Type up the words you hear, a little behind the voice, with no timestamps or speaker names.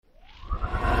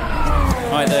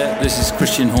Hi there, this is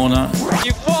Christian Horner.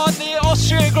 You've won the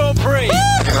Austrian Grand Prix!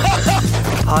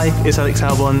 Hi, it's Alex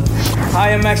Albon.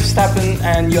 Hi, I'm Max Verstappen,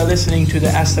 and you're listening to the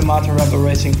Aston Martin Rebel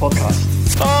Racing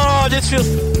podcast. Oh, this feels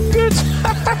good!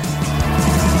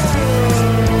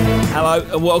 Hello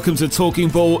and welcome to Talking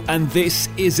Ball, and this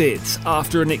is it.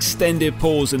 After an extended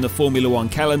pause in the Formula One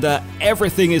calendar,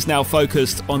 everything is now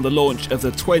focused on the launch of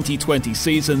the 2020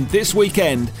 season this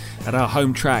weekend at our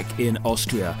home track in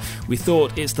Austria. We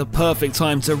thought it's the perfect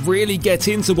time to really get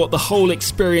into what the whole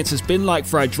experience has been like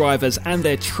for our drivers and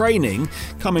their training.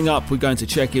 Coming up, we're going to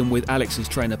check in with Alex's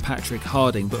trainer Patrick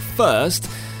Harding, but first,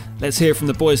 let's hear from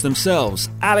the boys themselves.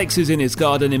 Alex is in his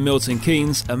garden in Milton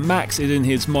Keynes and Max is in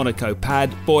his Monaco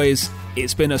pad. Boys,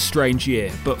 it's been a strange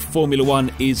year, but Formula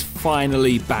One is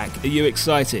finally back. Are you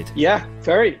excited? Yeah,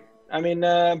 very. I mean,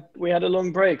 we had a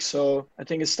long break, so I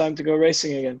think it's time to go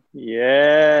racing again.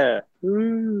 Yeah.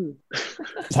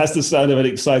 That's the sound of an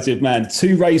excited man.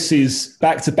 2 races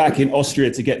back-to-back in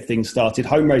Austria to get things started.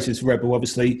 Home races for Red Bull,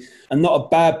 obviously, and not a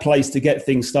bad place to get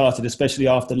things started, especially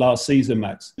after last season,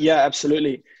 Max. Yeah,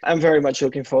 absolutely. I'm very much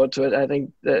looking forward to it. I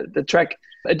think the track,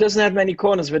 it doesn't have many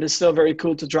corners, but it's still very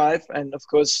cool to drive. And of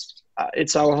course,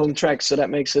 it's our home track, so that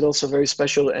makes it also very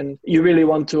special. And you really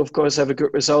want to, of course, have a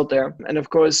good result there. And of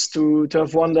course, to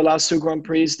have won the last 2 Grand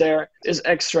Prix there is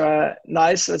extra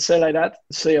nice, let's say like that.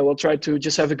 So yeah, we'll try to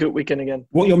just have a good weekend again.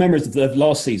 What are your memories of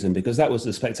last season? Because that was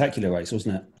a spectacular race,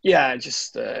 wasn't it? Yeah,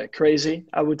 just crazy.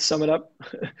 I would sum it up.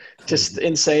 Just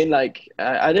insane. Like,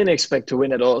 I didn't expect to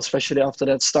win at all, especially after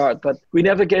that start. But we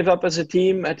never gave up as a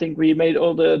team. I think we made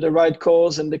all the right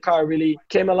calls and the car really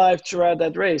came alive throughout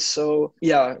that race. So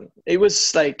yeah, it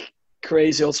was like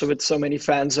crazy also with so many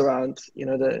fans around. You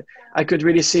know, I could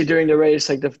really see during the race,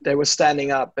 like they were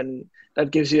standing up, and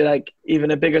that gives you like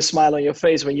even a bigger smile on your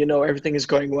face when you know everything is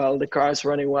going well, the car is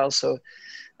running well. So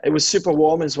it was super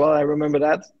warm as well. I remember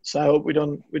that. So I hope we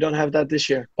don't have that this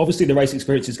year. Obviously, the race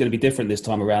experience is going to be different this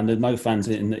time around. There's no fans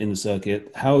in the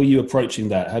circuit. How are you approaching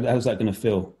that? How's that going to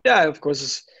feel? Yeah, of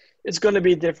course, it's going to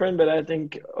be different. But I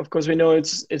think, of course, we know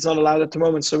it's not allowed at the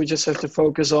moment. So we just have to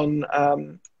focus on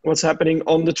what's happening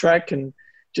on the track and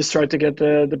just try to get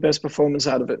the best performance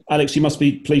out of it. Alex, you must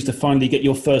be pleased to finally get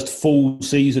your first full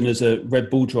season as a Red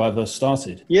Bull driver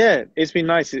started. Yeah, it's been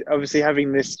nice. Obviously,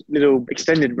 having this little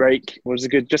extended break was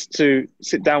good just to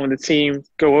sit down with the team,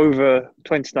 go over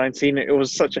 2019. It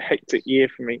was such a hectic year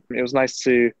for me. It was nice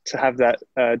to have that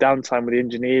downtime with the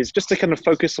engineers, just to kind of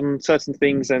focus on certain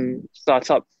things and start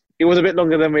up. It was a bit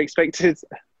longer than we expected.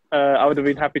 I would have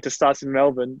been happy to start in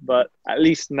Melbourne, but at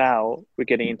least now we're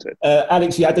getting into it.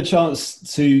 Alex, you had the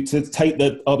chance to take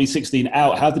the RB16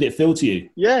 out. How did it feel to you?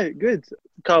 Yeah, good.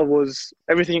 The car was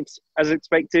everything as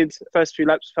expected. First few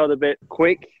laps felt a bit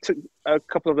quick. Took a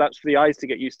couple of laps for the eyes to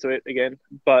get used to it again.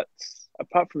 But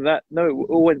apart from that, no, it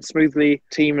all went smoothly.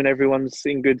 Team and everyone's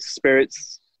in good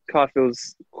spirits. Car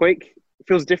feels quick. It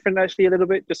feels different actually a little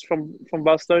bit just from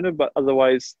Barcelona, but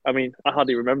otherwise, I mean, I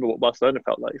hardly remember what Barcelona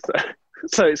felt like.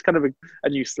 So it's kind of a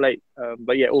new slate.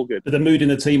 But yeah, all good. The mood in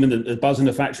the team and the buzz in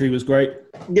the factory was great.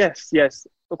 Yes.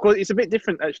 Of course, it's a bit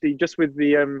different actually, just with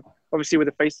the obviously with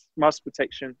the face mask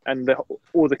protection and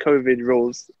all the COVID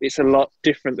rules. It's a lot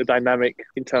different, the dynamic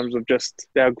in terms of just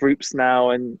there are groups now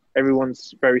and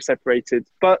everyone's very separated.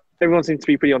 But everyone seems to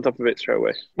be pretty on top of it straight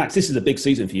away. Max, this is a big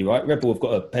season for you, right? Red Bull have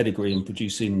got a pedigree in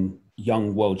producing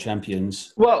young world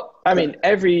champions. Well, I mean,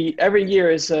 every year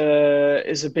is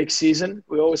a big season.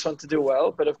 We always want to do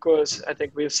well, but of course, I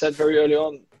think we have said very early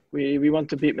on we want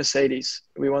to beat Mercedes.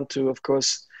 We want to, of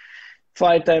course,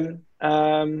 fight them.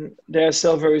 They're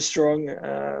still very strong.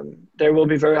 They will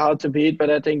be very hard to beat, but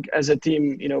I think as a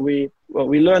team, you know, we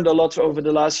learned a lot over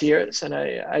the last years, and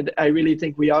I really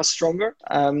think we are stronger.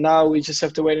 Now we just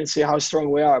have to wait and see how strong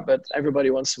we are. But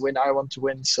everybody wants to win. I want to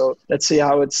win. So let's see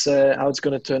how it's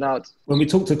going to turn out. When we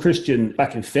talked to Christian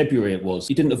back in February,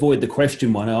 he didn't avoid the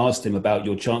question when I asked him about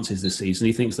your chances this season.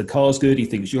 He thinks the car's good. He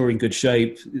thinks you're in good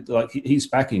shape. Like, he's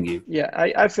backing you. Yeah,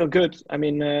 I feel good. I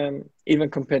mean, even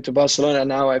compared to Barcelona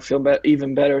now, I feel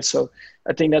even better. So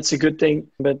I think that's a good thing.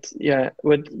 But yeah,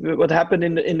 what happened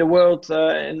in the world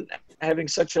and having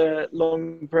such a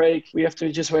long break, we have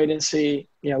to just wait and see,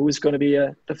 who's going to be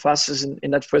the fastest in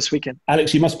that first weekend.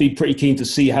 Alex, you must be pretty keen to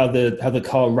see how the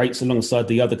car rates alongside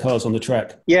the other cars on the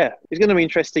track. Yeah, it's going to be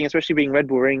interesting, especially being Red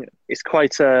Bull Ring. It's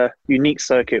quite a unique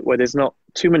circuit where there's not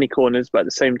too many corners, but at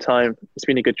the same time, it's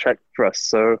been a good track for us.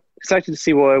 So excited to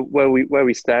see where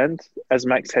we stand. As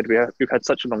Max said, we've had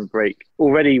such a long break.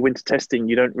 Already winter testing,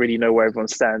 you don't really know where everyone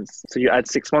stands. So you add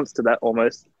 6 months to that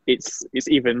almost. It's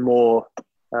even more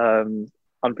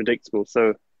unpredictable.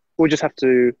 So we'll just have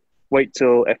to wait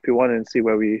till FP1 and see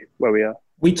where we are.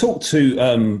 We talked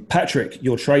to Patrick,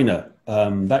 your trainer.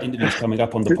 That interview's coming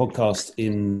up on the podcast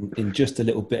in just a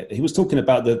little bit. He was talking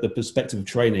about the perspective of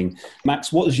training.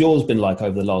 Max, what has yours been like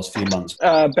over the last few months?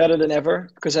 Better than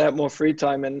ever, because I have more free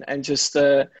time and just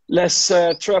less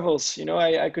travels. You know,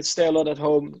 I could stay a lot at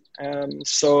home.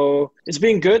 So it's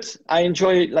been good. I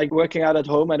enjoy like working out at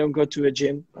home. I don't go to a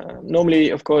gym. Normally,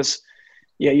 of course,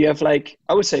 you have like,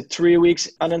 I would say 3 weeks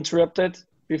uninterrupted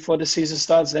before the season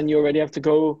starts. Then you already have to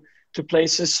go to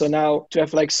places. So now to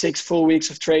have like 6 full weeks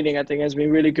of training, I think has been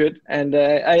really good. And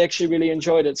I actually really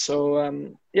enjoyed it.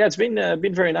 So it's been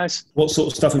very nice. What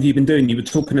sort of stuff have you been doing? You were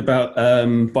talking about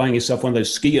buying yourself one of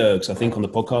those ski ergs, I think, on the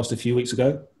podcast a few weeks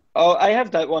ago. Oh, I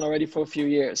have that one already for a few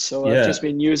years. So I've just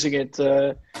been using it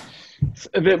a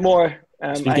bit more.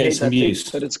 I hate that thing,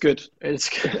 but it's good.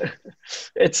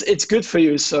 It's good for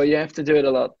you. So you have to do it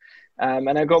a lot.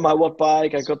 And I got my watt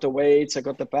bike, I got the weights, I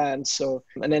got the bands. So,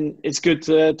 and then it's good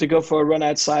to go for a run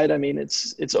outside. I mean,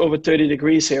 it's over 30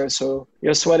 degrees here, so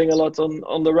you're sweating a lot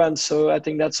on the run. So I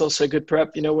think that's also a good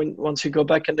prep. You know, once you go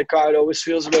back in the car, it always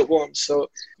feels a bit warm. So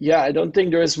yeah, I don't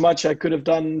think there is much I could have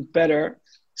done better.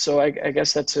 So I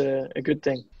guess that's a good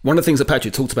thing. One of the things that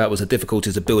Patrick talked about was the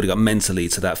difficulties of building up mentally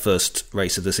to that first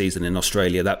race of the season in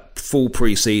Australia, that full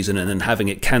pre-season and then having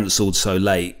it cancelled so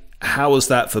late. How was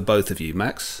that for both of you,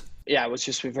 Max? Yeah, it was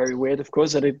just very weird, of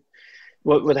course, that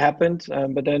what happened.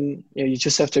 But then you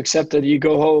just have to accept that you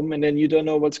go home and then you don't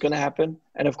know what's going to happen.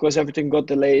 And of course, everything got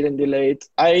delayed.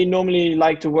 I normally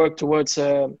like to work towards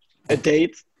a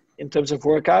date in terms of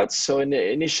workouts. So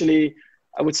initially,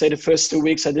 I would say the first 2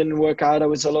 weeks I didn't work out. I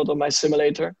was a lot on my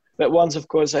simulator. But once, of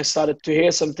course, I started to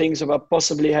hear some things about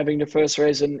possibly having the first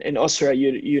race in Austria,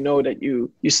 you know that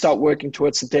you start working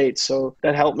towards the date. So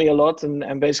that helped me a lot.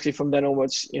 And basically from then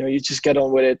onwards, you know, you just get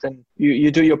on with it and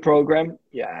you do your program.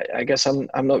 Yeah, I guess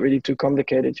I'm not really too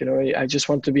complicated. You know, I just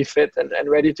want to be fit and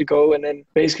ready to go. And then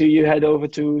basically you head over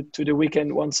to the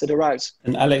weekend once it arrives.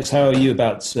 And Alex, how are you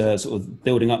about sort of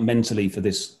building up mentally for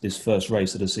this first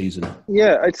race of the season?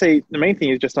 Yeah, I'd say the main thing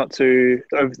is just not to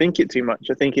overthink it too much.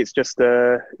 I think it's just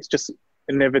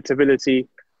inevitability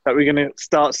that we're going to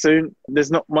start soon.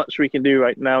 There's not much we can do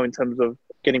right now in terms of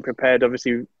getting prepared.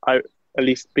 Obviously, at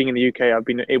least being in the UK, I've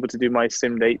been able to do my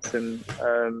sim dates and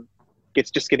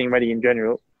just getting ready in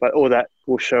general. But all that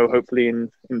will show hopefully in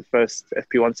the first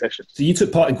FP1 session. So you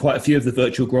took part in quite a few of the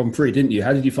virtual Grand Prix, didn't you?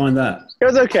 How did you find that? It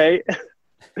was okay.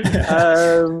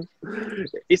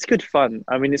 It's good fun.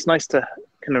 I mean, it's nice to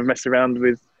kind of mess around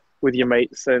with your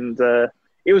mates, and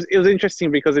it was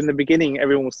interesting because in the beginning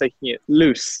everyone was taking it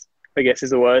loose, I guess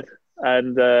is the word,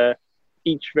 and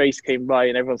each race came by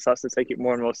and everyone starts to take it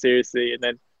more and more seriously, and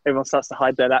then everyone starts to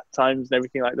hide their lap times and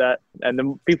everything like that, and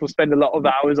then people spend a lot of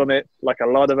hours on it, like a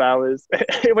lot of hours.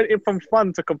 It went from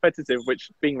fun to competitive, which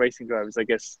being racing drivers, I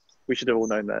guess we should have all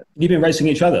known that. You've been racing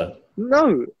each other?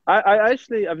 No,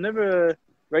 I've never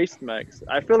raced Max.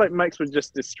 I feel like Max would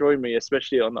just destroy me,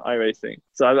 especially on the iRacing.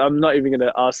 So I'm not even going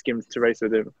to ask him to race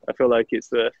with him. I feel like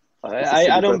it's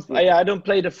I don't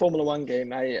play the Formula One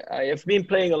game. I have been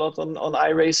playing a lot on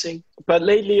iRacing, but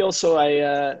lately also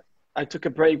I took a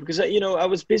break because I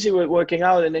was busy with working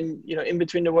out, and then in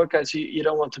between the workouts you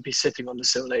don't want to be sitting on the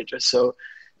simulator. So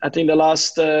I think the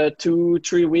last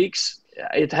 2-3 weeks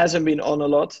it hasn't been on a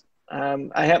lot.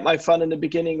 I had my fun in the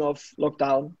beginning of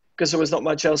lockdown, because there was not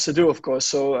much else to do, of course.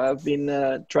 So I've been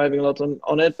driving a lot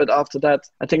on it. But after that,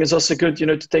 I think it's also good,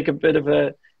 to take a bit of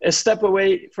a step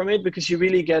away from it, because you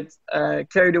really get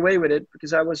carried away with it.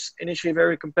 Because I was initially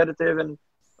very competitive and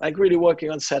like really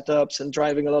working on setups and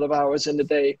driving a lot of hours in the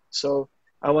day. So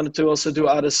I wanted to also do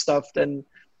other stuff than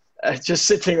just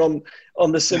sitting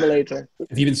on the simulator.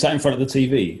 Have you been sat in front of the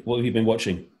TV? What have you been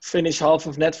watching? Finish half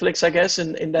of Netflix, I guess,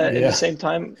 in the same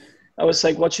time. I was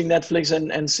like watching Netflix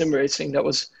and sim racing. That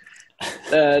was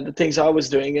the things I was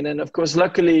doing. And then, of course,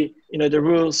 luckily, the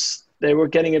rules, they were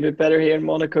getting a bit better here in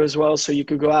Monaco as well. So you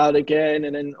could go out again,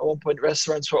 and then at one point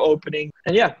restaurants were opening.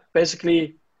 And yeah,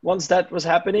 basically, once that was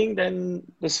happening, then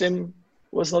the sim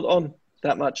was not on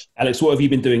that much. Alex, what have you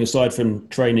been doing aside from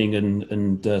training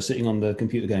and sitting on the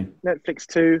computer game? Netflix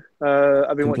too.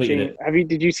 I've been watching.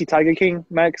 Did you see Tiger King,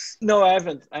 Max? No, I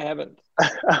haven't.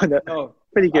 Oh, no. No.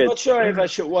 Pretty good. I'm not sure if I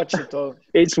should watch it though.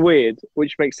 It's weird,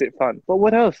 which makes it fun. But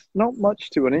what else? Not much,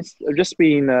 to be honest. I've just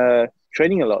been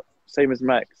training a lot, same as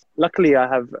Max. Luckily, I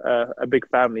have a big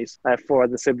family. I have 4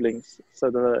 other siblings,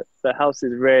 so the house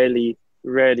is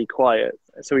rarely quiet.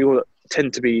 So we all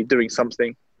tend to be doing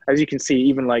something. As you can see,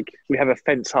 even like we have a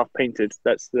fence half painted.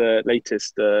 That's the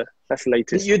latest.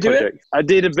 Did you do project. it? I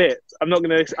did a bit. I'm not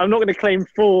gonna claim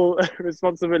full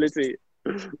responsibility.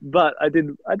 But I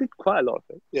did quite a lot of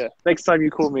it. Yeah. Next time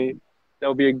you call me,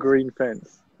 there'll be a green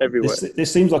fence everywhere.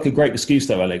 This seems like a great excuse,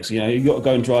 though, Alex. You know, you've got to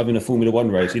go and drive in a Formula One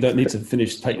race. You don't need to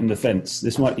finish taking the fence.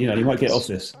 This might, you might get off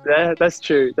this. Yeah, that's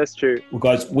true. That's true. Well,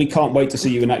 guys, we can't wait to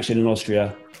see you in action in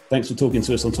Austria. Thanks for talking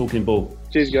to us on Talking Ball.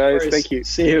 Cheers, guys. Thank you.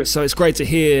 See you. So it's great to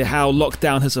hear how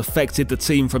lockdown has affected the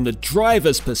team from the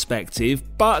driver's perspective,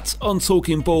 but on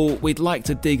Talking Ball, we'd like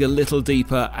to dig a little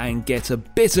deeper and get a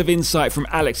bit of insight from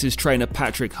Alex's trainer,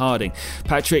 Patrick Harding.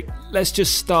 Patrick, let's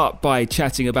just start by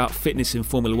chatting about fitness in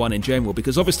Formula One in general,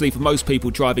 because obviously for most people,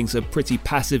 driving's a pretty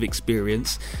passive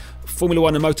experience. Formula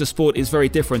One and motorsport is very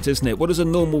different, isn't it? What does a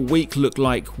normal week look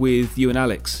like with you and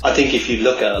Alex? I think if you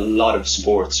look at a lot of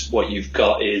sports, what you've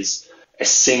got is a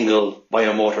single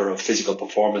biomotor of physical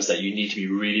performance that you need to be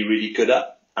really, really good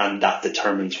at, and that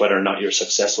determines whether or not you're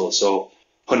successful. So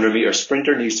 100-meter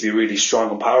sprinter needs to be really strong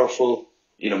and powerful.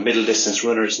 Middle distance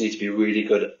runners need to be really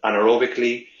good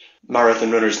anaerobically.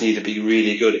 Marathon runners need to be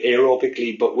really good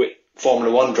aerobically. But with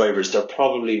Formula One drivers, they're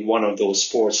probably one of those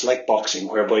sports like boxing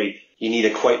whereby you need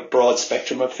a quite broad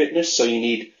spectrum of fitness. So you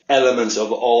need elements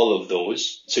of all of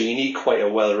those. So you need quite a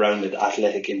well-rounded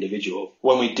athletic individual.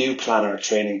 When we do plan our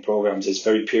training programs, it's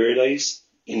very periodized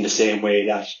in the same way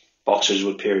that boxers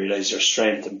would periodize their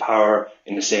strength and power,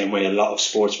 in the same way a lot of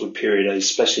sports would periodize,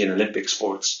 especially in Olympic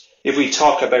sports. If we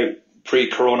talk about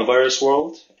pre-coronavirus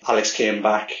world, Alex came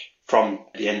back from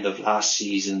the end of last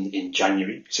season in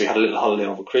January. So you had a little holiday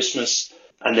over Christmas,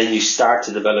 and then you start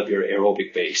to develop your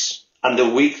aerobic base. And the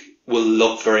week will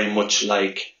look very much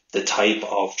like the type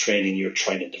of training you're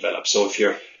trying to develop. So if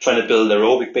you're trying to build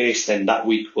aerobic base, then that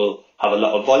week will have a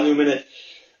lot of volume in it.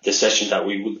 The sessions that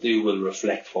we will do will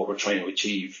reflect what we're trying to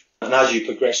achieve. And as you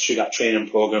progress through that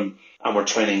training program, and we're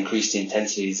trying to increase the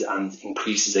intensities and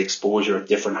increases exposure at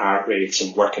different heart rates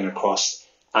and working across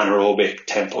anaerobic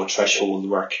tempo threshold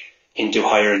work into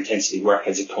higher intensity work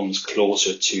as it comes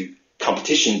closer to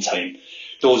competition time,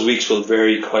 those weeks will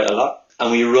vary quite a lot.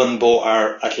 And we run both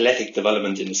our athletic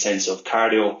development in the sense of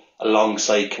cardio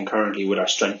alongside concurrently with our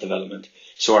strength development.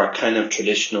 So our kind of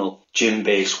traditional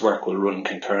gym-based work will run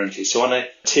concurrently. So on a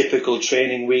typical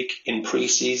training week in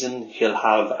pre-season, he'll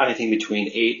have anything between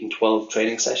 8 and 12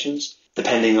 training sessions,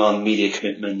 depending on media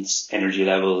commitments, energy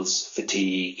levels,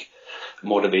 fatigue,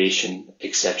 motivation,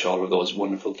 etc. All of those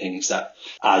wonderful things that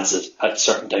adds a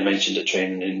certain dimension to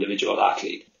training an individual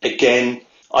athlete. Again,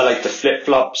 I like to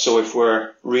flip-flop. So if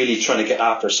we're really trying to get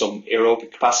after some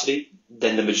aerobic capacity,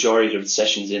 then the majority of the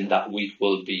sessions in that week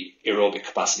will be aerobic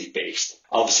capacity based.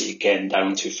 Obviously, again,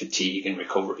 down to fatigue and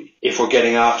recovery. If we're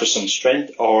getting after some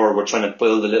strength, or we're trying to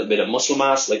build a little bit of muscle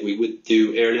mass like we would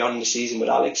do early on in the season with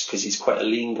Alex, because he's quite a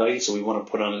lean guy, so we want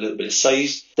to put on a little bit of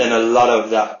size, then a lot of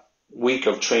that week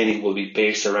of training will be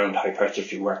based around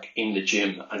hypertrophy work in the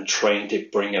gym and trying to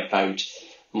bring about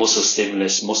muscle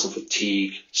stimulus, muscle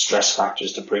fatigue, stress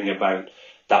factors to bring about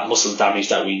that muscle damage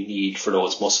that we need for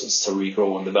those muscles to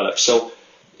regrow and develop. So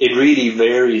it really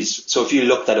varies. So if you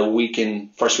looked at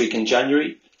first week in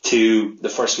January to the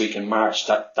first week in March,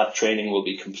 that training will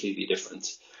be completely different.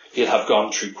 He'll have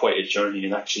gone through quite a journey,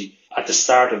 and actually at the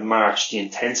start of March, the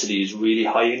intensity is really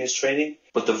high in his training,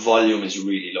 but the volume is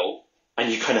really low. And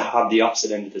you kind of have the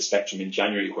opposite end of the spectrum in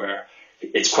January, where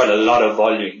it's quite a lot of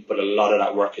volume, but a lot of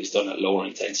that work is done at lower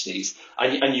intensities.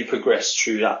 And you progress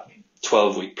through that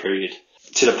 12-week period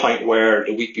to the point where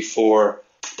the week before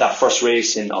that first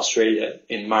race in Australia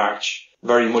in March,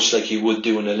 very much like you would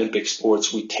do in Olympic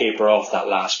sports, we taper off that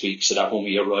last week so that when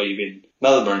we arrive in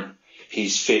Melbourne,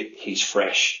 he's fit, he's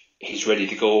fresh, he's ready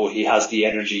to go, he has the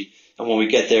energy. And when we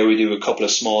get there, we do a couple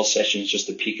of small sessions just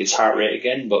to peak his heart rate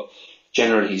again. But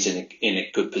generally, he's in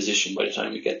a good position by the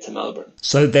time we get to Melbourne.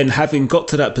 So then, having got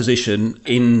to that position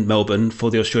in Melbourne for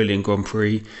the Australian Grand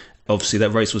Prix, obviously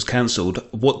that race was cancelled.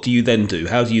 What do you then do?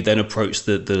 How do you then approach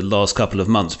the last couple of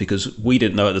months? Because we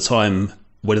didn't know at the time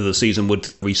whether the season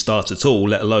would restart at all,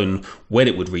 let alone when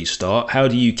it would restart. How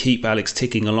do you keep Alex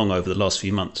ticking along over the last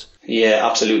few months? Yeah,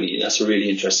 absolutely. That's a really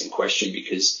interesting question,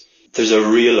 because there's a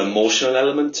real emotional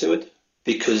element to it.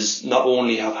 Because not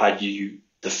only have had you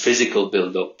the physical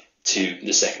build-up to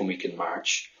the second week in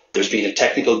March, there's been a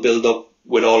technical build-up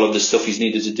with all of the stuff he's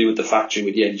needed to do at the factory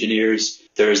with the engineers.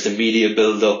 There's the media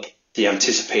build-up, the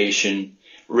anticipation.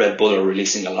 Red Bull are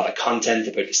releasing a lot of content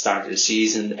about the start of the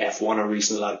season. F1 are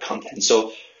releasing a lot of content.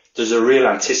 So there's a real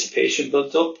anticipation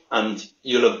built up, and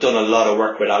you'll have done a lot of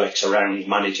work with Alex around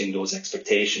managing those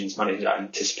expectations, managing that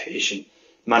anticipation,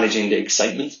 managing the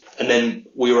excitement. And then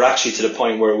we were actually to the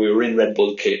point where we were in Red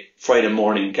Bull kit Friday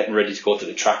morning getting ready to go to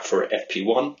the track for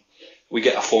FP1. We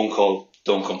get a phone call,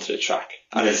 don't come to the track.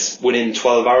 And it's within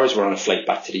 12 hours, we're on a flight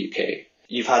back to the UK.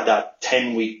 You've had that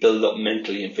 10-week build-up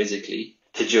mentally and physically,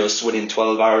 to just within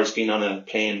 12 hours being on a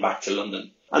plane back to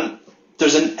London. And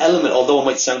there's an element, although it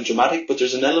might sound dramatic, but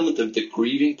there's an element of the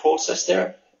grieving process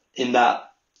there, in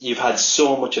that you've had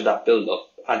so much of that build-up,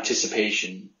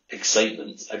 anticipation,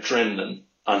 excitement, adrenaline,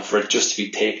 and for it just to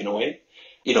be taken away.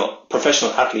 You know,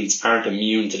 professional athletes aren't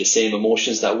immune to the same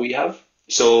emotions that we have.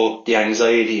 So the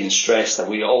anxiety and stress that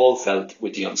we all felt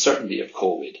with the uncertainty of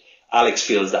COVID, Alex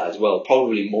feels that as well,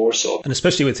 probably more so. And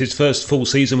especially with his first full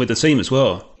season with the team as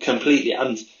well. Completely.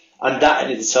 And that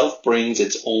in itself brings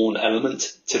its own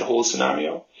element to the whole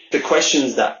scenario. The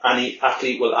questions that any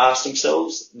athlete will ask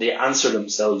themselves, they answer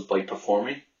themselves by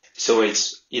performing. So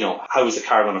it's, you know, how is the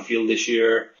car going to feel this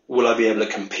year? Will I be able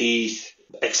to compete?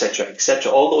 Etc., etc.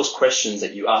 All those questions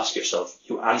that you ask yourself,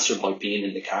 you answer by being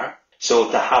in the car. So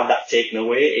to have that taken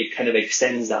away, it kind of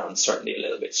extends that uncertainty a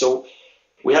little bit. So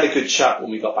we had a good chat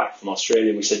when we got back from Australia,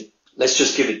 and we said, let's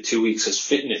just give it 2 weeks, because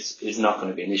fitness is not going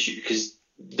to be an issue, because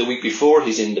the week before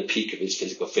he's in the peak of his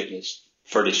physical fitness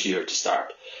for this year to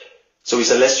start. So we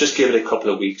said, let's just give it a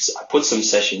couple of weeks. I put some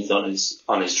sessions on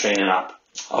his training app.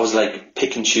 I was like,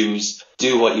 pick and choose,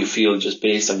 do what you feel just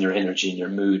based on your energy and your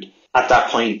mood. At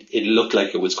that point, it looked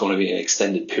like it was going to be an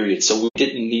extended period, so we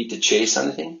didn't need to chase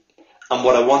anything. And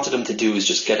what I wanted him to do is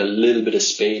just get a little bit of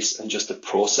space and just to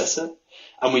process it.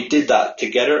 And we did that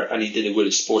together, and he did it with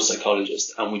his sports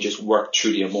psychologist, and we just worked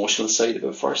through the emotional side of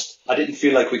it first. I didn't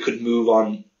feel like we could move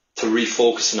on to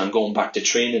refocusing on going back to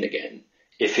training again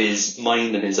if his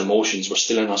mind and his emotions were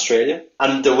still in Australia.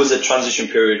 And there was a transition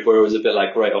period where it was a bit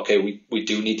like, right, okay, we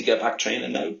do need to get back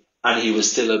training now. And he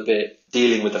was still a bit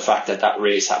dealing with the fact that that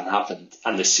race hadn't happened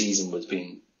and the season was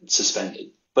being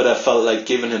suspended. But I felt like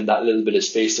giving him that little bit of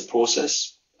space to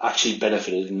process actually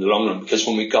benefited in the long run, because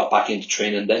when we got back into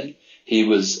training then, he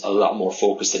was a lot more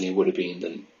focused than he would have been.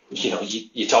 Than, you know,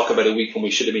 you talk about a week when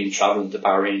we should have been travelling to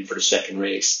Bahrain for the second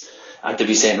race, and to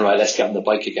be saying, right, let's get on the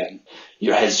bike again,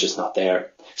 your head's just not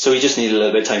there. So he just needed a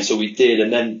little bit of time. So we did,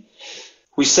 and then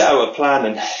we set out a plan,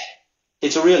 and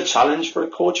it's a real challenge for a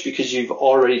coach because you've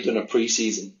already done a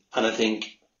pre-season. And I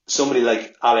think somebody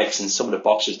like Alex and some of the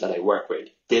boxers that I work with,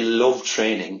 they love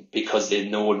training because they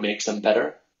know it makes them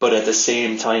better. But at the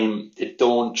same time, they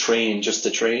don't train just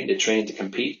to train, they train to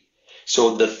compete.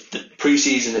 So the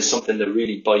pre-season is something they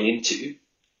really buy into,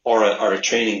 or a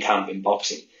training camp in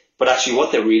boxing. But actually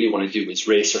what they really want to do is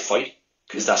race or fight,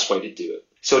 because that's why they do it.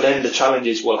 So then the challenge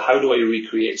is, well, how do I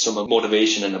recreate some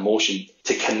motivation and emotion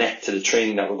to connect to the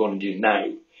training that we're going to do now?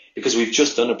 Because we've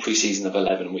just done a pre-season of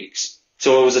 11 weeks.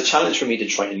 So it was a challenge for me to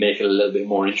try and make it a little bit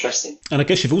more interesting. And I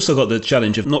guess you've also got the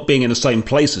challenge of not being in the same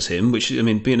place as him, which, I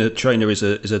mean, being a trainer is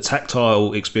a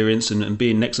tactile experience, and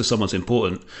being next to someone's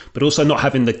important, but also not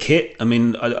having the kit. I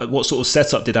mean, what sort of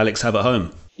setup did Alex have at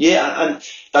home? Yeah, and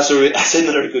that's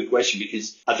another good question,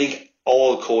 because I think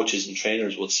all coaches and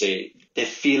trainers would say they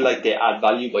feel like they add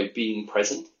value by being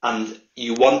present, and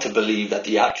you want to believe that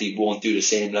the athlete won't do the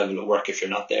same level of work if you're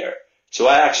not there. So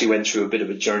I actually went through a bit of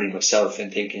a journey myself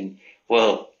in thinking,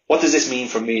 well, what does this mean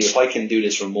for me if I can do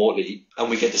this remotely and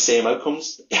we get the same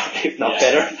outcomes, if not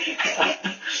better?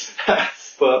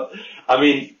 But, I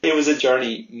mean, it was a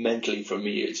journey mentally for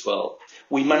me as well.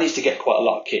 We managed to get quite a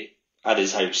lot of kit at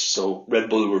his house. So Red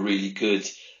Bull were really good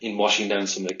in washing down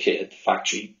some of the kit at the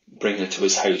factory, bringing it to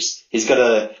his house. He's got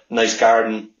a nice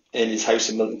garden in his house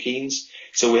in Milton Keynes,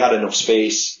 so we had enough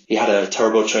space. He had a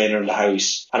turbo trainer in the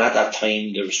house, and at that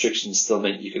time the restrictions still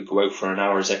meant you could go out for an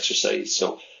hour's exercise.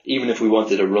 So even if we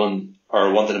wanted to run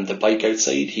or wanted him to bike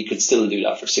outside, he could still do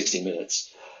that for 60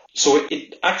 minutes. So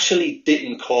it actually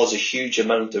didn't cause a huge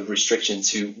amount of restriction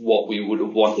to what we would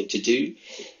have wanted to do.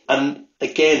 And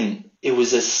again, it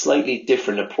was a slightly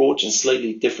different approach and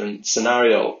slightly different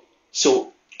scenario.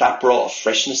 So that brought a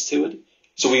freshness to it.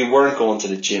 So we weren't going to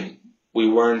the gym. We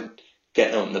weren't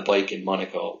getting out on the bike in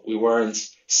Monaco. We weren't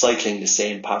cycling the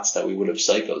same paths that we would have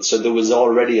cycled. So there was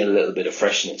already a little bit of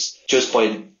freshness just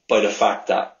by the fact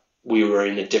that we were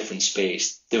in a different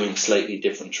space doing slightly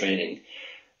different training.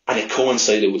 And it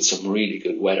coincided with some really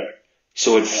good weather.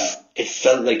 So it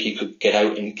felt like you could get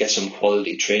out and get some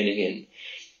quality training in.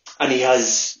 And he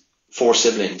has 4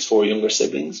 younger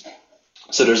siblings.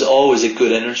 So there's always a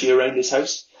good energy around his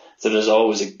house. So there's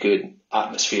always a good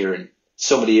atmosphere. And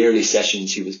some of the early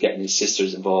sessions, he was getting his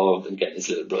sisters involved and getting his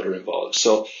little brother involved.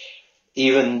 So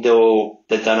even though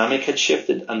the dynamic had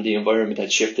shifted and the environment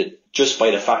had shifted, just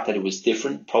by the fact that it was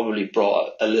different, probably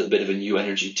brought a little bit of a new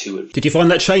energy to it. Did you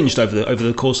find that changed over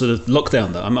the course of the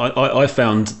lockdown, though? I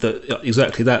found that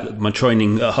exactly that. My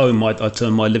training at home, I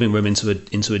turned my living room into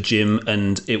a gym,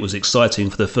 and it was exciting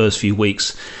for the first few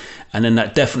weeks. And then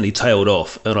that definitely tailed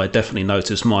off, and I definitely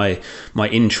noticed my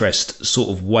interest sort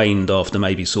of waned after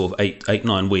maybe sort of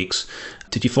 8-9 weeks.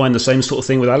 Did you find the same sort of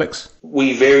thing with Alex?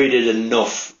 We varied it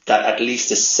enough that at least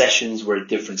the sessions were a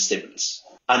different stimulus.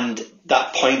 And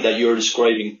that point that you're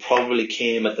describing probably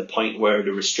came at the point where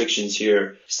the restrictions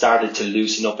here started to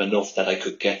loosen up enough that I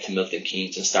could get to Milton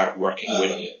Keynes and start working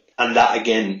with him. And that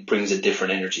again brings a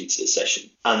different energy to the session.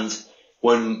 And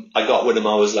when I got with him,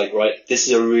 I was like, right, this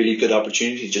is a really good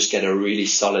opportunity to just get a really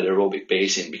solid aerobic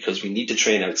base in, because we need to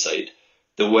train outside.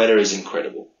 The weather is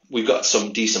incredible. We've got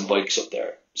some decent bikes up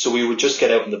there. So we would just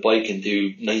get out on the bike and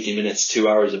do 90 minutes, 2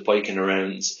 hours of biking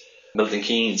around Milton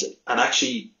Keynes. And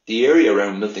actually, the area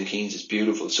around Milton Keynes is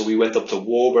beautiful. So we went up to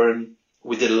Woburn.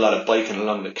 We did a lot of biking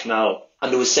along the canal.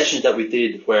 And there was sessions that we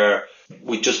did where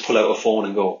we'd just pull out a phone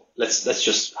and go, let's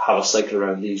just have a cycle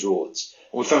around these roads.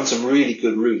 And we found some really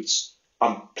good routes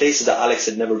on places that Alex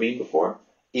had never been before,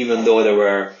 even though they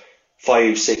were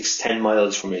 5, 6, 10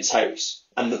 miles from his house.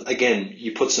 And again,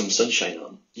 you put some sunshine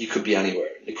on, you could be anywhere.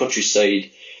 The countryside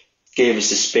gave us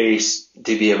the space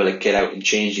to be able to get out and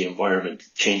change the environment,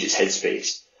 change his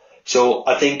headspace. So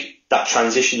I think that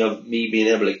transition of me being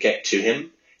able to get to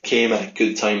him came at a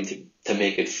good time to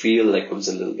make it feel like it was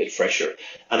a little bit fresher.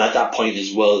 And at that point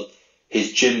as well,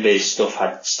 his gym-based stuff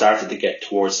had started to get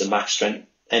towards the max strength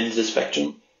end of the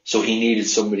spectrum. So he needed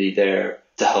somebody there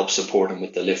to help support him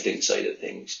with the lifting side of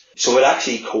things. So it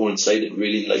actually coincided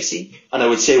really nicely. And I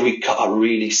would say we got a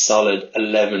really solid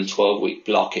 11, 12 week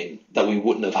block in that we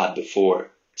wouldn't have had before.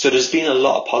 So there's been a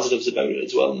lot of positives about it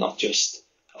as well, not just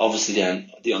obviously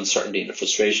the uncertainty and the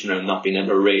frustration around not being able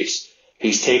to race.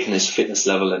 He's taken his fitness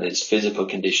level and his physical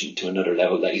condition to another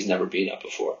level that he's never been at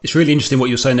before. It's really interesting what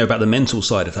you're saying there about the mental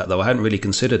side of that, though. I hadn't really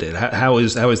considered it. How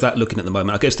is that looking at the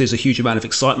moment? I guess there's a huge amount of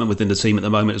excitement within the team at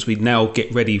the moment as we now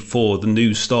get ready for the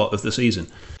new start of the season.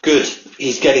 Good.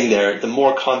 He's getting there. The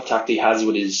more contact he has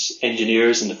with his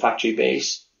engineers in the factory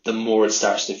base, the more it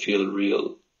starts to feel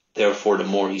real. Therefore, the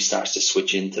more he starts to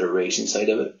switch into the racing side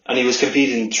of it. And he was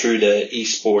competing through the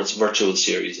eSports virtual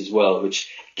series as well, which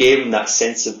gave him that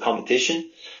sense of competition.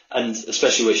 And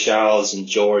especially with Charles and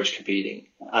George competing,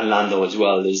 and Lando as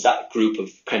well, there's that group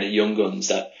of kind of young guns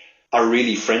that are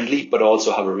really friendly, but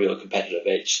also have a real competitive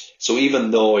edge. So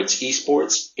even though it's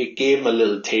eSports, it gave him a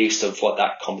little taste of what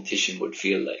that competition would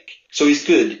feel like. So he's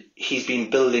good. He's been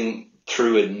building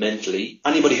through it mentally.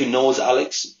 Anybody who knows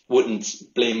Alex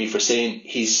wouldn't blame me for saying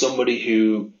he's somebody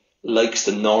who likes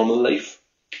the normal life,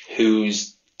 who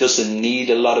doesn't need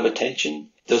a lot of attention,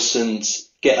 doesn't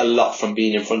get a lot from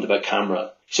being in front of a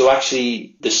camera. So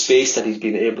actually, the space that he's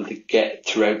been able to get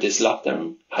throughout this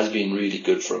lockdown has been really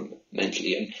good for him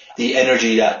mentally. And the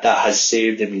energy that has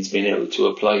saved him, he's been able to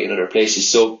apply in other places.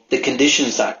 So the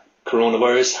conditions that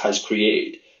coronavirus has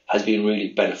created has been really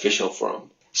beneficial for him.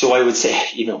 So I would say,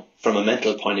 from a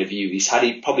mental point of view,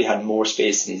 he probably had more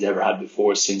space than he's ever had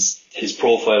before since his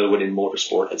profile within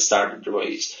motorsport had started to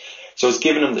rise. So it's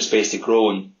given him the space to grow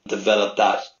and develop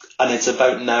that. And it's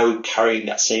about now carrying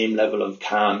that same level of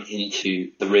calm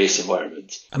into the race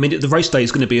environment. I mean, the race day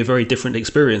is going to be a very different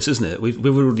experience, isn't it? We've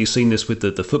already seen this with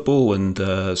the football and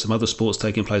some other sports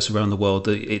taking place around the world.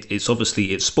 It's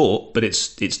obviously it's sport, but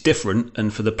it's different.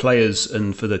 And for the players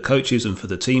and for the coaches and for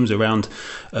the teams around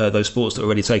those sports that are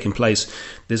already taking place,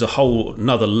 there's a whole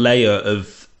another layer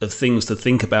of things to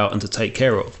think about and to take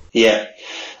care of. Yeah.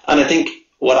 And I think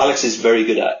what Alex is very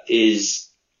good at is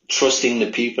trusting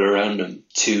the people around him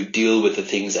to deal with the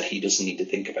things that he doesn't need to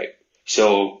think about.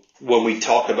 So when we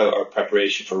talk about our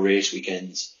preparation for race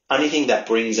weekends, anything that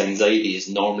brings anxiety is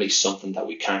normally something that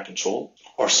we can't control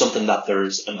or something that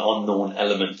there's an unknown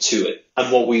element to it.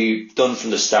 And what we've done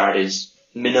from the start is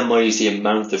minimize the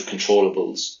amount of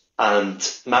controllables and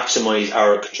maximize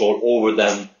our control over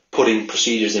them, putting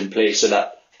procedures in place so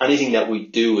that anything that we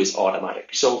do is automatic.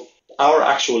 So our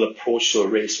actual approach to a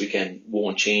race weekend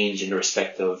won't change in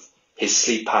respect of his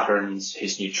sleep patterns,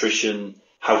 his nutrition,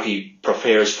 how he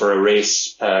prepares for a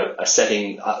race, a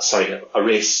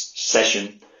race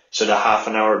session. So that half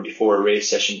an hour before a race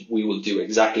session, we will do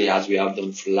exactly as we have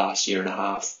done for the last year and a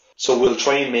half. So we'll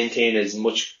try and maintain as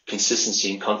much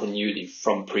consistency and continuity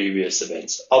from previous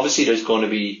events. Obviously, there's going to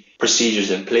be procedures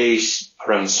in place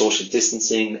around social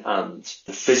distancing and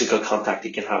the physical contact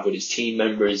he can have with his team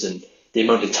members and the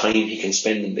amount of time he can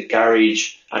spend in the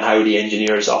garage and how the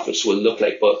engineer's office will look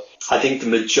like. But I think the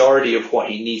majority of what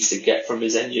he needs to get from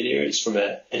his engineers from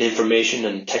an information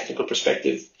and technical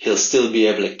perspective, he'll still be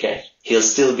able to get. He'll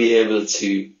still be able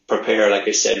to prepare, like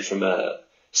I said, from a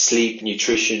sleep,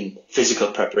 nutrition, physical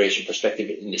preparation perspective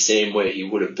in the same way he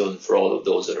would have done for all of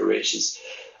those other races.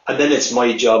 And then it's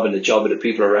my job and the job of the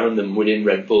people around him within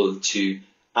Red Bull to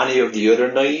any of the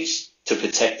other noise to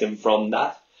protect him from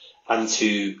that and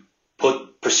to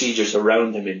put procedures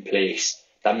around him in place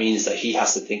that means that he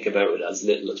has to think about it as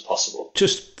little as possible.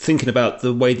 Just thinking about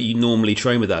the way that you normally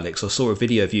train with Alex, I saw a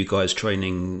video of you guys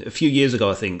training a few years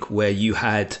ago, I think, where you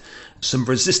had some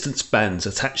resistance bands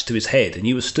attached to his head, and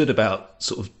you were stood about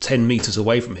sort of 10 meters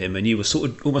away from him, and you were sort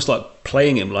of almost like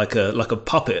playing him like a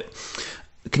puppet.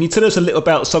 Can you tell us a little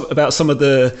about some of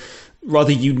the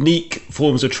rather unique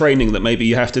forms of training that maybe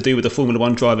you have to do with a Formula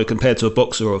One driver compared to a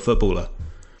boxer or a footballer?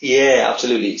 Yeah,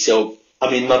 absolutely. So,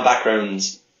 I mean, my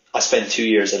background, I spent 2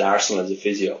 years at Arsenal as a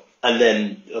physio, and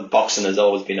then boxing has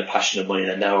always been a passion of mine,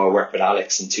 and now I work with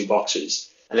Alex and 2 boxers.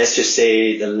 And let's just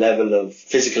say the level of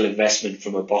physical investment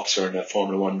from a boxer and a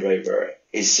Formula One driver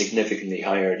is significantly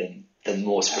higher than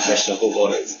most professional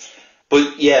footballers.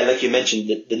 But yeah, like you mentioned,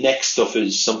 the neck stuff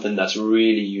is something that's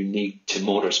really unique to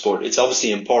motorsport. It's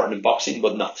obviously important in boxing,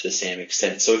 but not to the same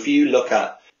extent. So if you look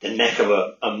at the neck of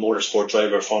a motorsport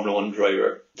driver, Formula One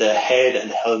driver, the head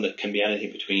and the helmet can be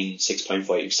anything between 6.5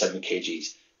 to 7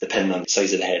 kgs, depending on the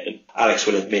size of the head. And Alex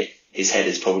will admit his head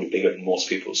is probably bigger than most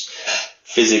people's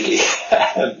physically.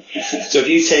 So if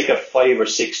you take a 5 or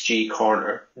 6G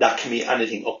corner, that can be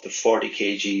anything up to 40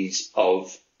 kgs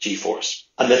of G-force.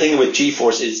 And the thing with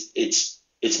G-force is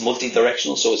it's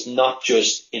multi-directional, so it's not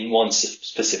just in one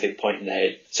specific point in the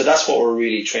head. So that's what we're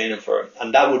really training for.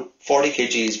 And 40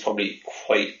 kg is probably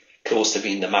quite close to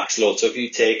being the max load. So if you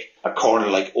take a corner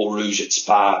like Eau Rouge at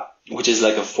Spa, which is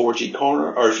like a 4G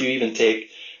corner, or if you even take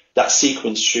that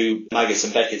sequence through Magus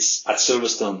and Beckett's at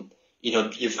Silverstone,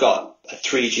 you've got a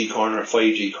 3G corner, a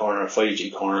 5G corner, a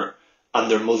 5G corner, and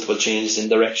there are multiple changes in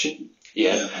direction.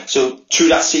 Yeah. So through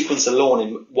that sequence alone,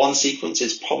 in one sequence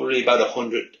is probably about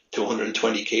 100 to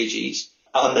 120 kgs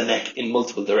on the neck in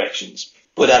multiple directions.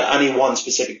 But at any one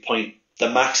specific point, the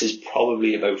max is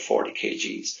probably about 40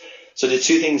 kgs. So the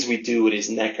 2 things we do with his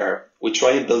neck are we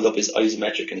try and build up his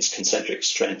isometric and his concentric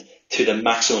strength to the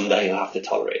maximum that he'll have to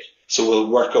tolerate. So we'll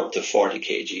work up to 40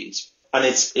 kgs. And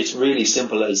it's really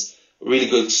simple as a really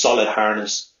good solid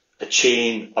harness, a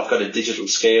chain, I've got a digital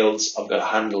scales, I've got a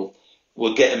handle.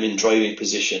 We'll get him in driving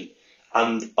position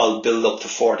and I'll build up to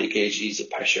 40 kgs of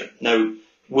pressure. Now,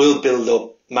 we'll build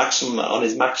up maximum on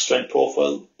his max strength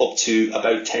profile up to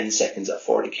about 10 seconds at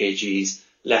 40 kgs,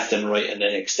 left and right, and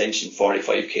then extension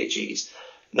 45 kgs.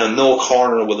 Now, no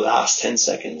corner will last 10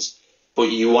 seconds,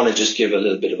 but you want to just give a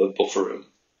little bit of a buffer room.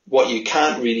 What you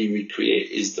can't really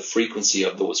recreate is the frequency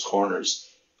of those corners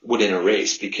within a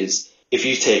race, because if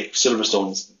you take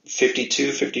Silverstone's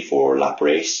 52, 54 lap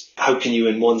race, how can you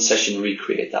in one session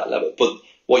recreate that level? But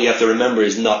what you have to remember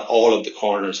is not all of the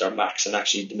corners are max, and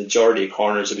actually the majority of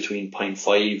corners are between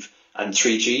 0.5 and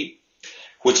 3G,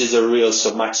 which is a real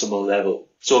submaximal level.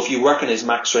 So if you work on his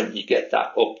max strength, you get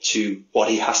that up to what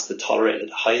he has to tolerate at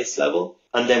the highest level.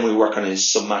 And then we work on his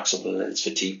submaximal and his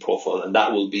fatigue profile, and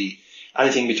that will be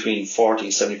anything between 40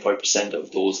 and 75%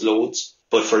 of those loads,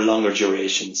 but for longer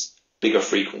durations, bigger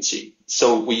frequency.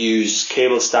 So we use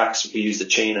cable stacks, we use the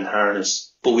chain and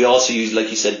harness, but we also use, like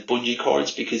you said, bungee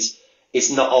cords, because it's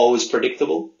not always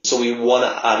predictable. So we want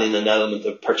to add in an element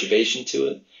of perturbation to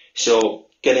it. So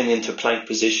getting into plank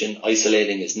position,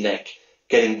 isolating his neck,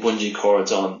 getting bungee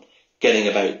cords on, getting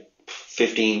about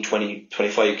 15, 20,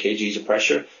 25 kgs of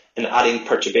pressure, and adding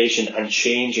perturbation and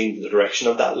changing the direction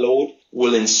of that load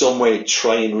will in some way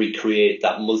try and recreate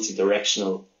that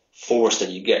multi-directional force that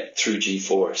you get through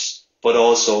G-force, but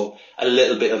also a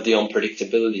little bit of the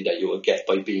unpredictability that you will get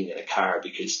by being in a car,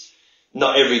 because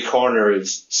not every corner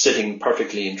is sitting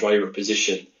perfectly in driver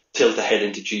position, tilt the head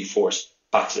into G-force,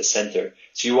 back to the centre.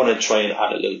 So you want to try and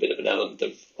add a little bit of an element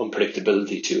of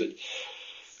unpredictability to it.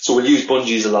 So we'll use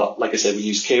bungees a lot. Like I said, we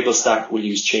use cable stack, we'll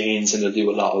use chains, and we'll do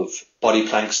a lot of body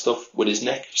plank stuff with his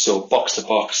neck. So box to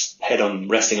box, head on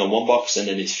resting on one box and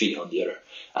then his feet on the other.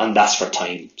 And that's for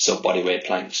time. So body weight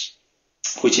planks,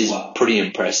 which is pretty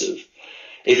impressive.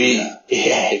 I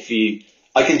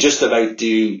can just about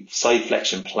do side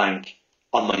flexion plank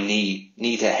on my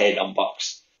knee to head on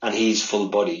box, and he's full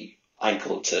body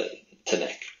ankle to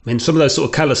neck. I mean, some of those sort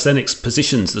of calisthenics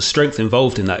positions, the strength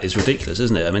involved in that is ridiculous,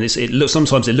 isn't it? I mean,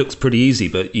 sometimes it looks pretty easy,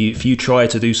 but if you try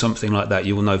to do something like that,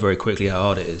 you will know very quickly how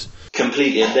hard it is.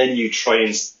 Completely, and then you try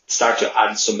and start to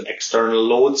add some external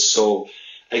loads. So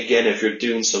again, if you're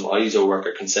doing some iso work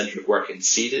or concentric work in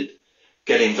seated,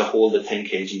 getting to hold a 10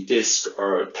 kg disc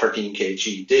or a 13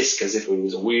 kg disc as if it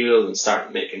was a wheel and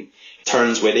start making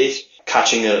turns with it,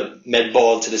 catching a med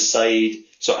ball to the side.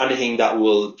 So anything that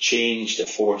will change the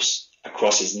force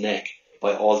across his neck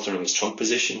by altering his trunk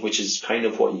position, which is kind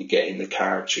of what you get in the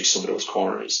car through some of those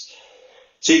corners.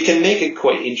 So you can make it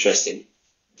quite interesting.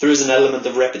 There is an element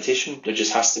of repetition, there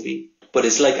just has to be. But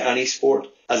it's like any sport.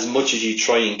 As much as you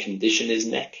try and condition his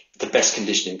neck, the best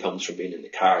conditioning comes from being in the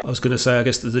car. I was going to say, I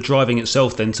guess the driving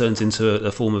itself then turns into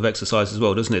a form of exercise as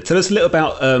well, doesn't it? Tell us a little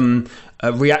about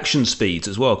reaction speeds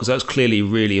as well, because that's clearly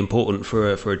really important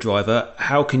for a driver.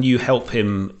 How can you help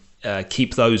him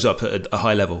keep those up at a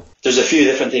high level? There's a few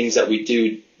different things that we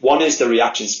do. One is the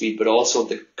reaction speed, but also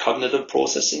the cognitive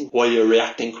processing while you're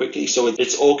reacting quickly. So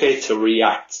it's okay to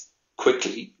react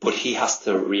quickly, but he has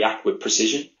to react with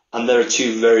precision. And there are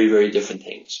two very, very different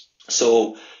things.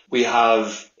 So we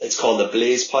have, it's called the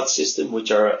Blaze Pod system,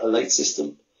 which are a light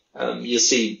system. You'll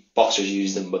see boxers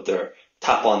use them, but they're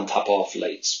tap on, tap off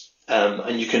lights.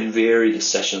 And you can vary the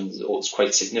sessions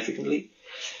quite significantly.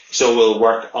 So we'll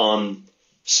work on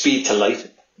speed to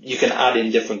light. You can add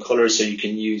in different colors, so you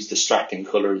can use distracting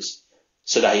colors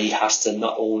so that he has to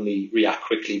not only react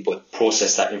quickly, but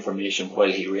process that information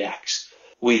while he reacts.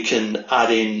 We can add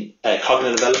in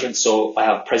cognitive elements. So I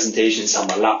have presentations on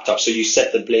my laptop. So you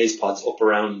set the Blaze Pods up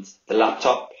around the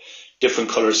laptop,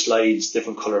 different color slides,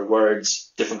 different color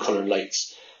words, different color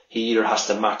lights. He either has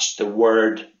to match the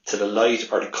word to the light,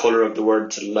 or the color of the word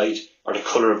to the light, or the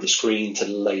color of the screen to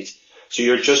the light. So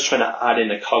you're just trying to add in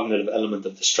a cognitive element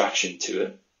of distraction to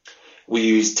it. We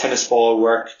use tennis ball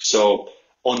work. So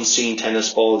unseen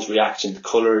tennis balls, reaction to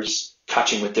colors,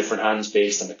 catching with different hands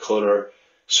based on the color,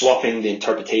 swapping the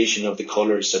interpretation of the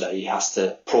colours so that he has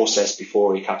to process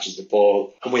before he catches the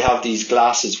ball. And we have these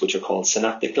glasses which are called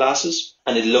synaptic glasses,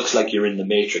 and it looks like you're in the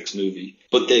Matrix movie,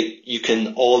 but you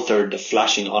can alter the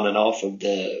flashing on and off of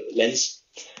the lens.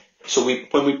 So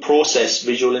when we process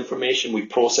visual information, we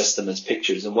process them as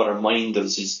pictures, and what our mind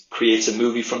does is creates a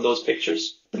movie from those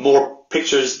pictures. The more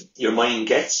pictures your mind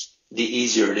gets, the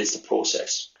easier it is to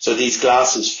process. So these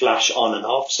glasses flash on and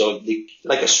off, so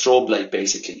like a strobe light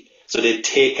basically. So they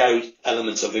take out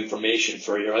elements of information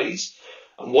for your eyes.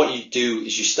 And what you do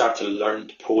is you start to learn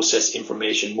to process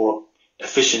information more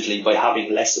efficiently by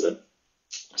having less of it.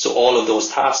 So all of those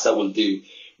tasks that we'll do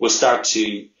will start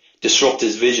to disrupt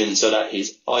his vision so that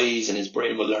his eyes and his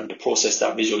brain will learn to process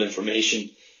that visual information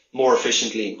more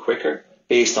efficiently and quicker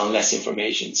based on less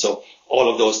information. So all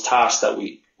of those tasks that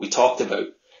we talked about,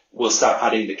 we'll start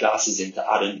adding the glasses in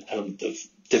to add an element of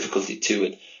difficulty to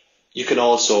it. You can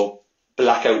also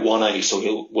black out one eye,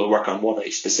 so we'll work on one eye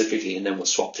specifically, and then we'll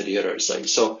swap to the other side.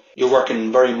 So you're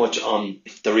working very much on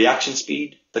the reaction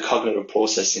speed, the cognitive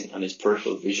processing, and his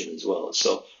peripheral vision as well.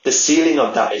 So the ceiling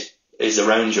of that is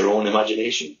around your own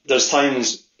imagination. There's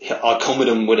times I'll come with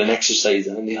him with an exercise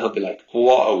and he'll be like,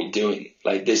 what are we doing?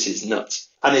 Like, this is nuts.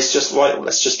 And it's just, right,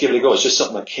 let's just give it a go. It's just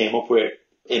something I came up with.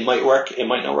 It might work, it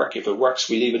might not work. If it works,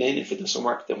 we leave it in. If it doesn't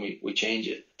work, then we change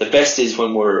it. The best is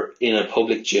when we're in a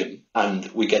public gym and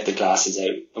we get the glasses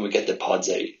out and we get the pods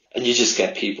out, and you just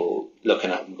get people looking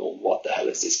at them going, what the hell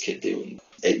is this kid doing?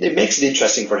 It makes it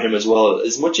interesting for him as well.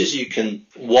 As much as you can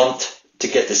want to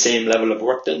get the same level of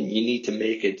work done, you need to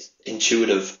make it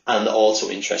intuitive and also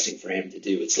interesting for him to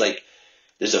do. It's like,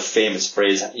 there's a famous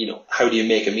phrase, how do you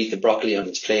make him eat the broccoli on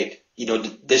his plate?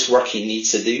 This work he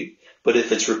needs to do. But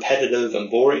if it's repetitive and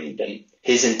boring, then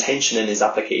his intention and his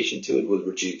application to it will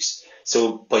reduce.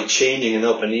 So by changing it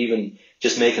up and even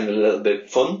just making it a little bit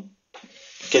fun,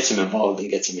 gets him involved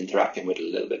and gets him interacting with it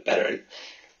a little bit better. And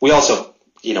we also,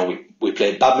 we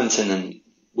play badminton and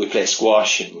we play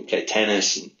squash and we play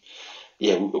tennis. And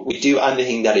we do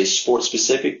anything that is sport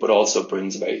specific, but also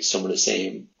brings about some of the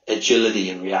same agility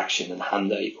and reaction and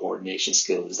hand-eye coordination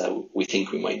skills that we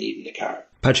think we might need in the car.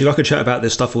 Patrick, I could chat about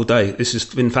this stuff all day. This has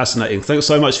been fascinating. Thanks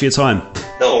so much for your time.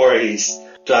 No worries.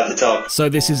 Glad to talk. So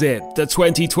this is it. The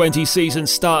 2020 season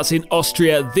starts in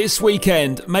Austria this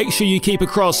weekend. Make sure you keep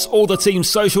across all the team's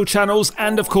social channels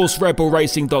and, of course,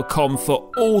 RedBullRacing.com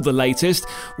for all the latest.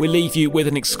 We leave you with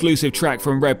an exclusive track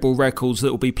from Red Bull Records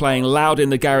that will be playing loud in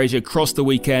the garage across the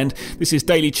weekend. This is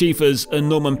Daily Chiefers and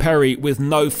Norman Perry with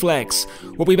No Flex.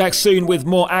 We'll be back soon with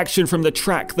more action from the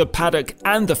track, the paddock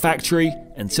and the factory.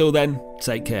 Until then,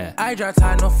 take care. I drive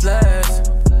tight, no flex.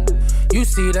 You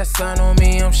see that sun on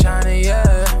me, I'm shining,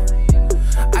 yeah.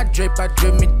 I drip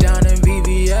me down in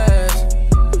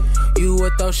VVS. You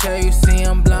with those shade, you see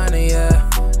I'm blinded, yeah.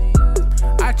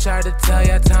 I try to tell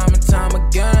ya time and time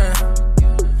again.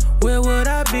 Where would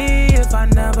I be if I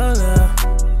never left?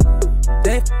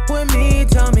 They with me,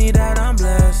 tell me that I'm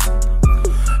blessed.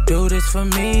 Do this for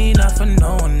me, not for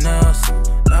no one else.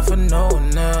 Not for no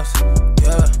one else,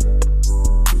 yeah.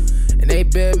 And they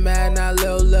been mad, now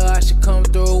Lil' I should come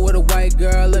through with a white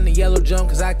girl in a yellow jump,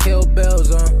 cause I kill bills,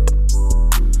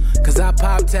 Cause I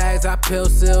pop tags, I pill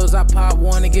seals, I pop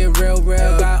one to get real.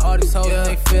 Got all these hoes and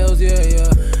they feels,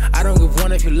 yeah. I I don't give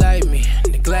one if you like me.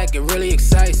 Neglect, it really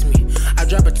excites me. I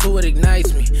drop a two, it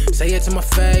ignites me. Say it to my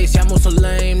face, yeah, I'm so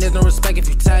lame. There's no respect if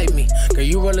you type me. Girl,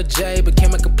 you roll a J, but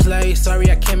can't make a play. Sorry,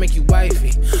 I can't make you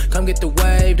wifey. Come get the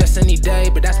wave, that's any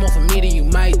day, but that's more for me than you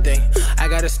might think. I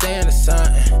gotta stand to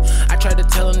something. I tried to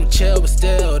tell them to chill, but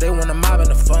still, they want a mob in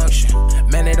the function.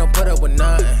 Man, they don't put up with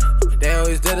nothing. They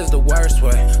always did us the worst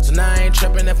way. So now I ain't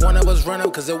tripping if one of us run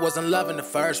up, cause it wasn't love in the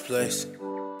first place.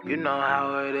 You know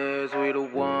how it is, we the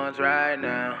ones right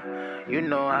now. You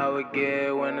know how it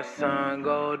get when the sun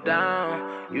go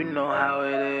down. You know how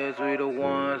it is, we the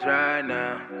ones right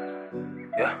now.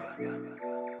 Yeah.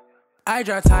 I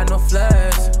drive tight, no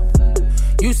flares.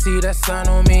 You see that sun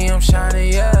on me, I'm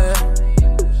shining, yeah.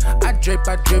 I drip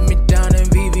me down in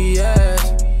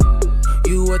VVS.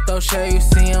 You with those shades, you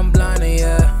see I'm blinded,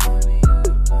 yeah.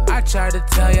 I try to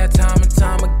tell ya time and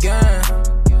time again.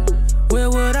 Where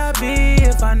would I be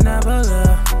if I never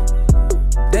left?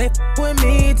 They with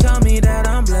me, tell me that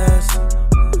I'm blessed.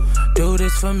 Do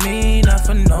this for me, not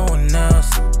for no one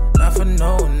else. Not for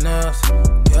no one else,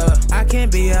 yeah. I can't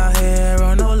be out here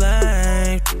on no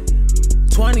lane.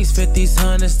 20s, 50s,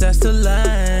 100s, that's the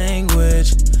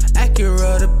language.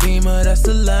 Acura, the Beamer, that's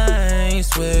the lane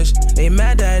switch. They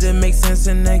mad that it makes sense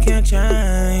and they can't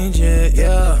change it,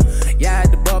 yeah. Yeah, I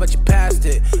had the ball, but you passed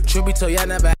it. Truth be told, y'all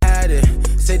never had it.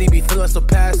 City be feeling so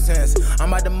past tense. I'm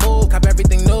about to move, cop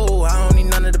everything new. I don't need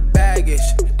none of the baggage.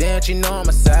 Damn, you know I'm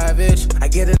a savage. I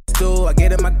get in the stool, I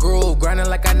get in my groove. Grinding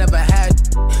like I never had.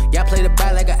 Y'all play the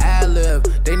back like an ad-lib.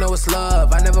 They know it's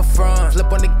love, I never front.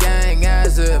 Flip on the gang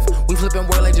as if we flipping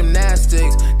work like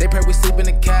gymnastics. They pray we sleep in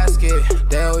the casket.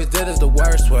 They always did us the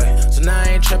worst way. So now I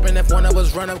ain't tripping if one of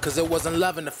us run up, cause it wasn't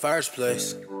love in the first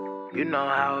place. You know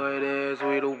how it is,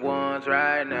 we the ones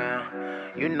right now.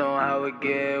 You know how it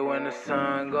get when the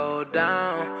sun go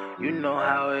down. You know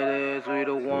how it is, we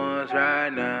the ones right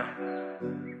now.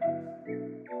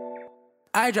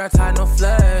 I drive tight, no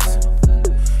flares.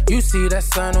 You see that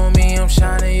sun on me, I'm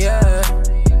shining, yeah.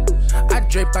 I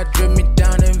drip me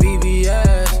down in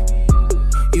VVS.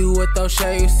 You with those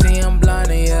shades, you see I'm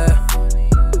blinded, yeah.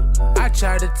 I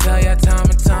try to tell ya time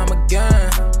and time again.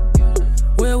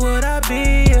 Where would I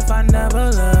be if I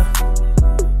never left?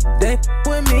 They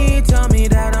with me, tell me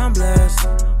that I'm blessed.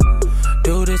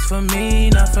 Do this for me,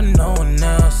 not for no one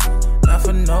else. Not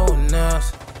for no one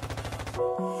else.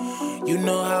 You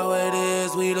know how it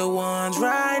is, we the ones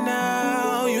right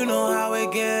now. You know how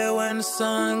it get when the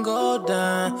sun go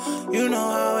down. You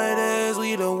know how it is,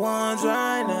 we the ones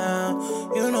right now.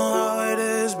 You know how it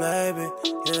is, baby,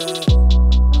 yeah.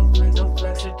 No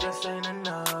flex, it just ain't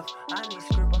enough. I need